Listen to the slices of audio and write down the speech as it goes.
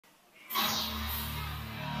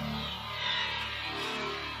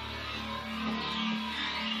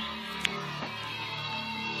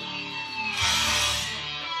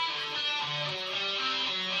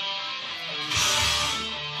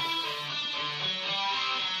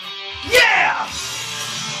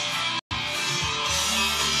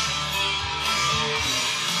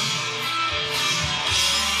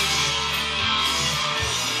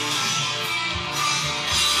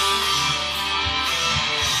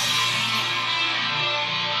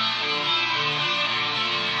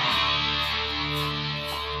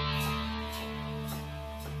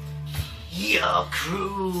your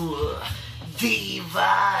cruel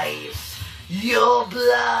device. Your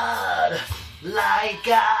blood like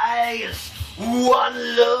ice. One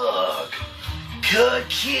look could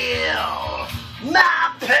kill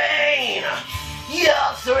my pain.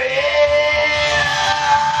 Your thrill.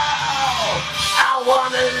 I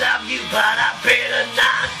wanna love you, but I better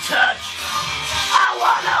not touch. I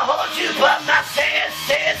wanna hold you, but my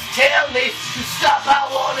senses tell me to stop. I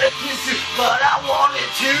wanna kiss you, but I want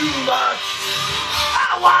it too much.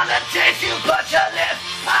 I wanna taste you, but your lips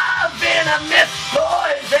are venomous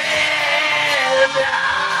poison.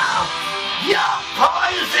 Now, you're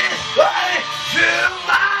poison running through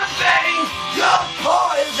my veins. You're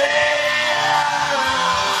poison.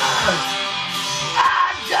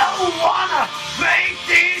 I don't wanna break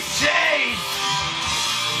these chains.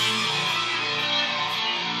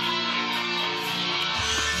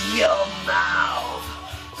 Your mouth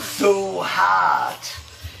so hot,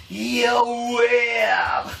 your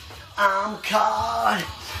web, I'm caught.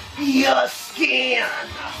 Your skin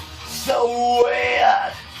so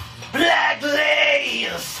wet, black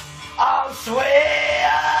lace on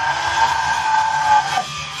sweat.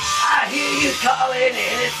 I hear you calling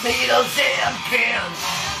and it's needles and pins.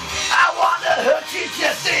 I wanna hurt you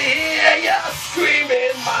just to hear you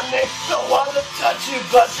screaming my name. Don't wanna touch you,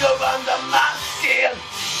 but you're under my skin.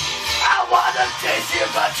 I wanna taste you,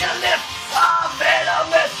 but your lips are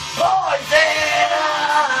venomous poison.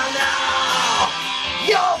 Now,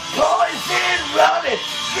 you're poison running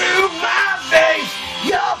through my veins.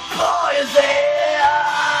 You're poison.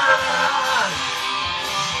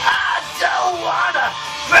 I don't wanna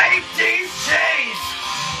break these chains.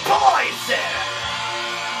 Poison.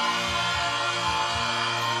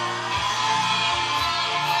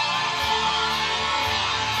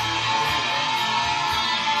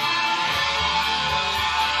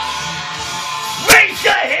 Raise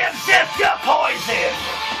your hips if you're poison.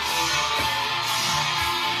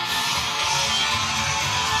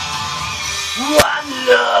 One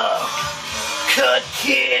look could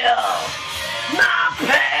kill my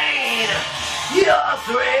pain. Your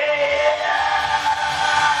thrill.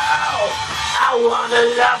 I wanna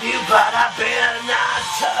love you, but I better not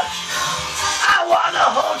touch. I wanna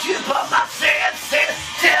hold you, but my senses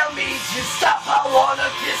tell me to stop. I wanna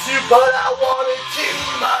kiss you, but I want it too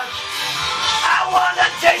much. I wanna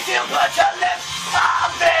taste you, but your lips are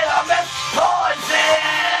venomous poison.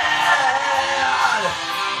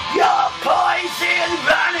 You're poison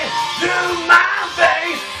running through my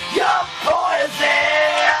veins. You're poison.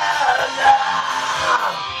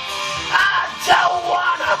 I don't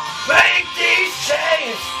wanna break these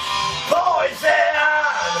chains. Poison.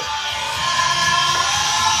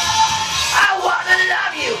 I wanna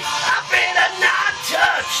love you, I better not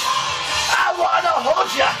touch. I wanna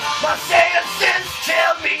hold you, my senses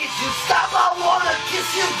tell me to stop. I wanna kiss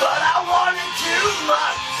you, but I want it too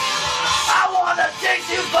much. I wanna taste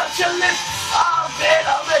you, but your lips are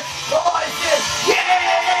venomous poison.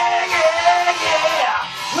 Yeah, yeah, yeah.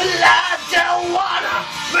 Well, I don't wanna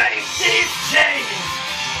break these chains.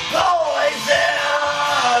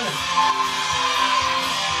 Poison.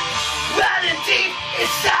 Running deep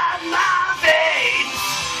inside my veins.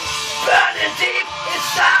 Burning deep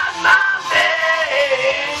inside my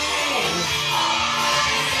veins.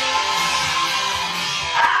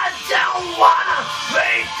 I don't wanna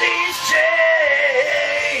break these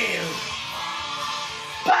chains,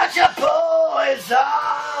 but you're poison.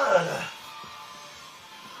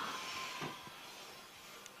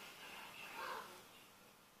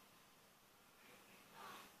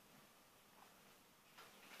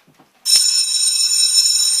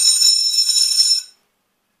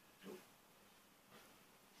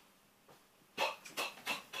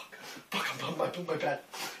 Fuck, my bad.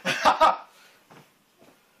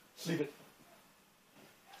 Leave it.